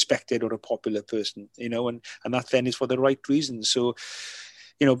a respected or a popular person, and that then is for the right reasons. So,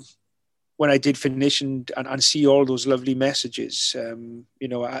 when I did finish and see all those lovely messages,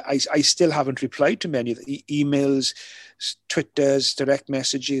 I still haven't replied to many of the emails, Twitters, direct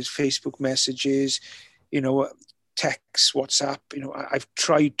messages, Facebook messages, texts, WhatsApp. I've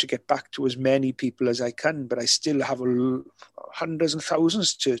tried to get back to as many people as I can, but I still have hundreds and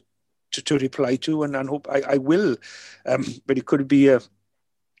thousands to reply to, and hope I will. But it could be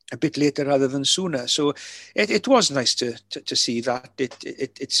a bit later rather than sooner. So it was nice to see that.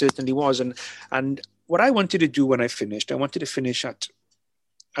 It certainly was. And what I wanted to do when I finished, I wanted to finish at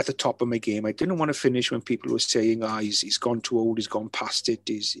the top of my game. I didn't want to finish when people were saying, he's gone too old, he's gone past it,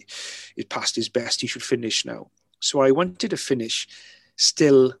 he's past his best, he should finish now. So I wanted to finish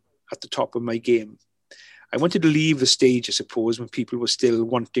still at the top of my game. I wanted to leave the stage, I suppose, when people were still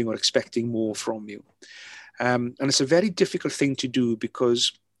wanting or expecting more from you. And it's a very difficult thing to do,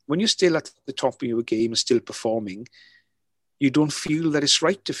 because when you're still at the top of your game and still performing, you don't feel that it's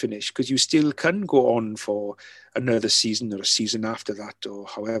right to finish, because you still can go on for another season or a season after that, or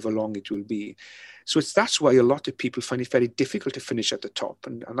however long it will be. So that's why a lot of people find it very difficult to finish at the top.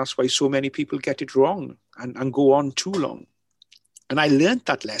 And that's why so many people get it wrong and go on too long. And I learned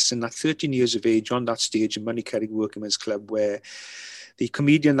that lesson at 13 years of age on that stage in Moneycarrick Working Men's Club, where the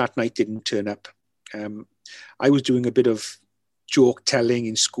comedian that night didn't turn up. I was doing a bit of joke telling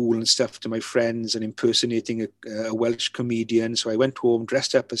in school and stuff to my friends and impersonating a Welsh comedian. So I went home,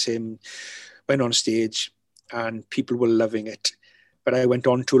 dressed up as him, went on stage, and people were loving it. But I went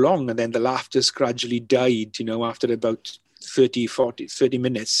on too long, and then the laughter gradually died, after about 30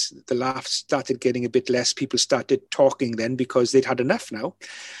 minutes. The laughs started getting a bit less. People started talking then because they'd had enough now.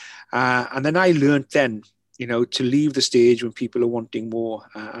 And then I learned then, to leave the stage when people are wanting more.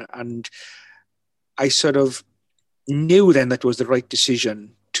 And I sort of knew then that was the right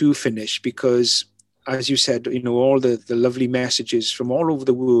decision to finish, because, as you said, all the lovely messages from all over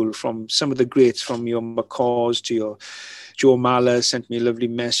the world, from some of the greats, from your McCaws to your Joe Malla sent me a lovely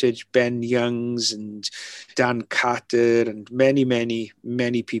message, Ben Youngs and Dan Carter, and many, many,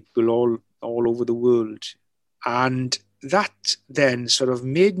 many people all over the world. And that then sort of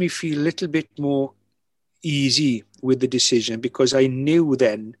made me feel a little bit more easy with the decision, because I knew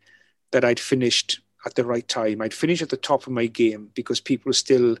then that I'd finished at the right time. I'd finished at the top of my game because people were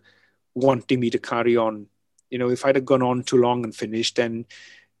still wanting me to carry on. If I'd have gone on too long and finished, then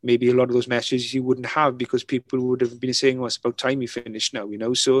maybe a lot of those messages you wouldn't have, because people would have been saying, it's about time you finish now,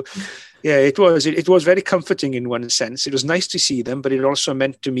 So, yeah, it was very comforting in one sense. It was nice to see them, but it also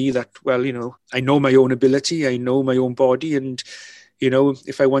meant to me that, I know my own ability, I know my own body, and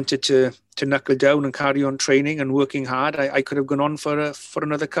if I wanted to knuckle down and carry on training and working hard, I could have gone on for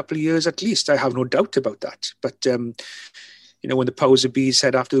another couple of years at least. I have no doubt about that. But when the powers of be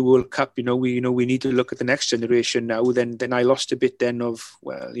said after the World Cup, we need to look at the next generation now. Then I lost a bit then of,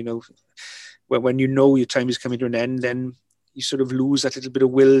 when your time is coming to an end, then you sort of lose that little bit of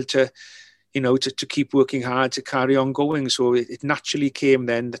will to keep working hard, to carry on going. So it naturally came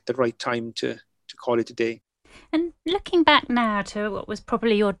then at the right time to call it a day. And looking back now to what was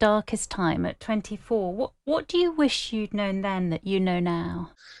probably your darkest time at 24, what do you wish you'd known then that you know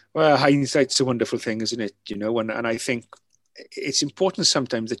now? Well, hindsight's a wonderful thing, isn't it? And I think it's important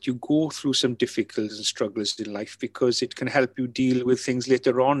sometimes that you go through some difficulties and struggles in life, because it can help you deal with things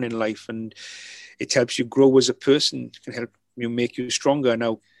later on in life, and it helps you grow as a person. It can help you make you stronger.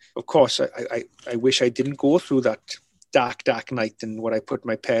 Now, of course, I wish I didn't go through that dark night and what I put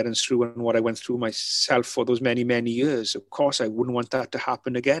my parents through and what I went through myself for those many, many years. Of course, I wouldn't want that to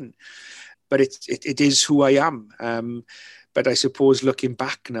happen again. But it is who I am. But I suppose looking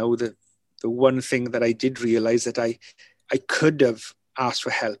back now, the one thing that I did realize that I could have asked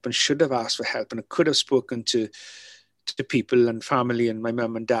for help and should have asked for help, and I could have spoken to people and family and my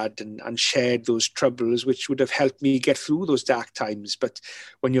mum and dad and shared those troubles, which would have helped me get through those dark times. But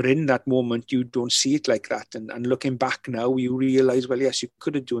when you're in that moment, you don't see it like that. And looking back now, you realize, well, yes, you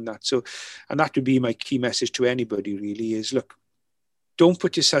could have done that. So, and that would be my key message to anybody really is, look, don't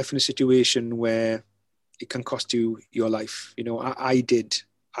put yourself in a situation where it can cost you your life. I did.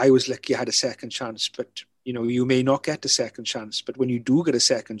 I was lucky I had a second chance, but you may not get a second chance. But when you do get a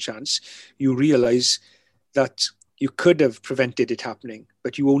second chance, you realize that You could have prevented it happening,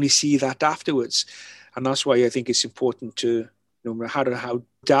 but you only see that afterwards. And that's why I think it's important to, no matter how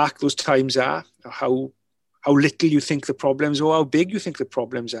dark those times are, or how little you think the problems or how big you think the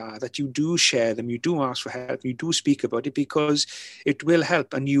problems are, that you do share them, you do ask for help, you do speak about it, because it will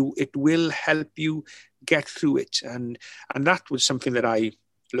help, and it will help you get through it. And that was something that I,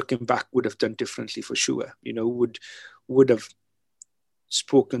 looking back, would have done differently for sure. Would have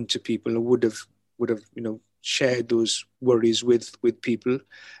spoken to people, or would have shared those worries with people,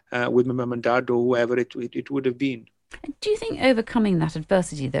 with my mum and dad, or whoever it would have been. Do you think overcoming that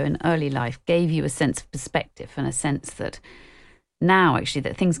adversity, though, in early life gave you a sense of perspective and a sense that now, actually,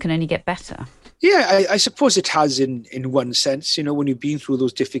 that things can only get better? Yeah, I suppose it has in one sense. When you've been through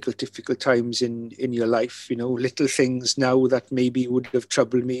those difficult times in your life, little things now that maybe would have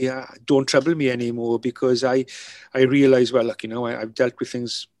troubled me don't trouble me anymore, because I realise, well, look, I've dealt with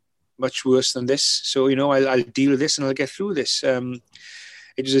things much worse than this. So, I'll deal with this and I'll get through this.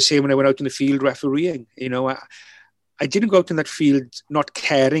 It was the same when I went out in the field refereeing. I didn't go out in that field not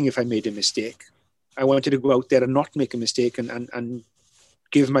caring if I made a mistake. I wanted to go out there and not make a mistake and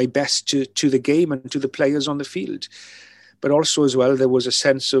give my best to the game and to the players on the field. But also as well, there was a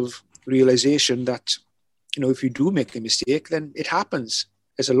sense of realization that, if you do make a mistake, then it happens.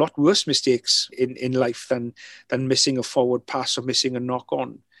 There's a lot worse mistakes in life than missing a forward pass or missing a knock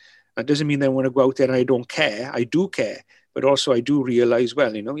on. That doesn't mean that I want to go out there and I don't care. I do care. But also I do realize,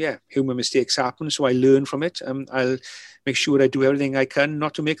 well, human mistakes happen, so I learn from it. I'll make sure I do everything I can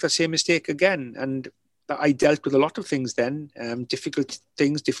not to make that same mistake again. And I dealt with a lot of things then, difficult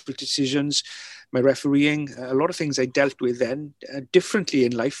things, difficult decisions, my refereeing, a lot of things I dealt with then differently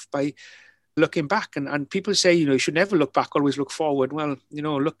in life by looking back. And people say, you should never look back, always look forward. Well,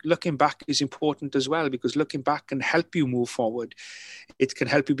 looking back is important as well, because looking back can help you move forward. It can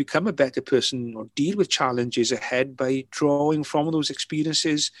help you become a better person or deal with challenges ahead by drawing from those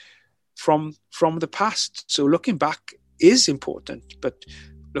experiences from the past. So looking back is important, but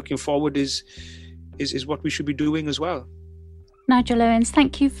looking forward is what we should be doing as well. Nigel Owens,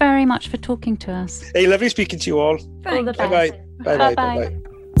 thank you very much for talking to us. Hey, lovely speaking to you all. All the best. Bye-bye. Bye-bye. Bye-bye.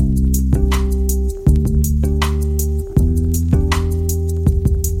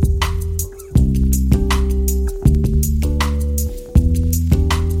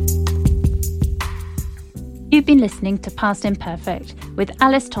 You've been listening to Past Imperfect with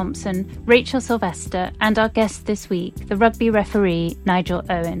Alice Thompson, Rachel Sylvester, and our guest this week, the rugby referee Nigel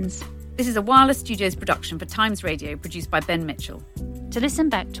Owens. This is a Wireless Studios production for Times Radio, produced by Ben Mitchell. To listen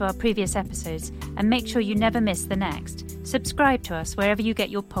back to our previous episodes and make sure you never miss the next, subscribe to us wherever you get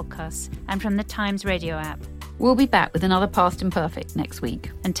your podcasts and from the Times Radio app. We'll be back with another Past Imperfect next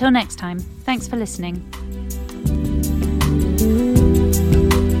week. Until next time, thanks for listening.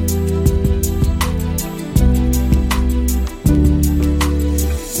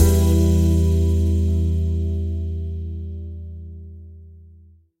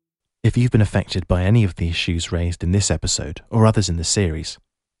 If you've been affected by any of the issues raised in this episode or others in the series,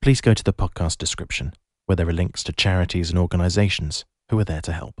 please go to the podcast description, where there are links to charities and organisations who are there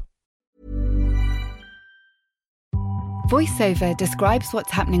to help. VoiceOver describes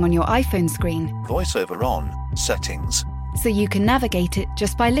what's happening on your iPhone screen, VoiceOver on, settings, so you can navigate it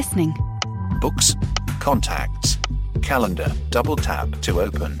just by listening. books, contacts, calendar, double tap to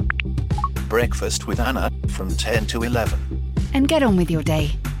open. Breakfast with Anna from 10 to 11. And get on with your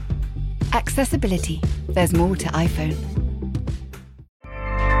day. Accessibility. There's more to iPhone.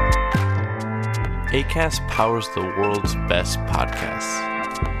 Acast powers the world's best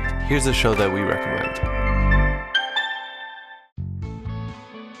podcasts. Here's a show that we recommend.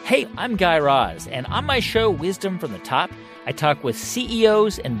 Hey, I'm Guy Raz, and on my show, Wisdom from the Top, I talk with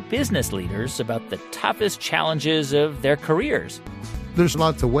CEOs and business leaders about the toughest challenges of their careers. There's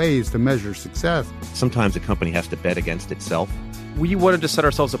lots of ways to measure success. Sometimes a company has to bet against itself. We wanted to set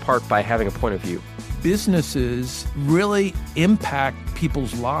ourselves apart by having a point of view. Businesses really impact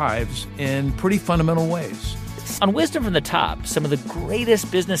people's lives in pretty fundamental ways. On Wisdom from the Top, some of the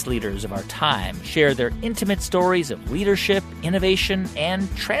greatest business leaders of our time share their intimate stories of leadership, innovation,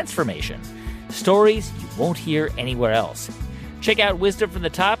 and transformation. Stories you won't hear anywhere else. Check out Wisdom from the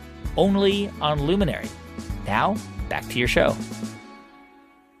Top only on Luminary. Now, back to your show.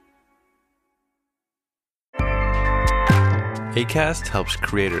 Acast helps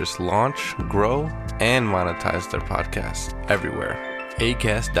creators launch, grow, and monetize their podcasts everywhere.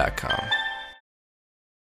 Acast.com.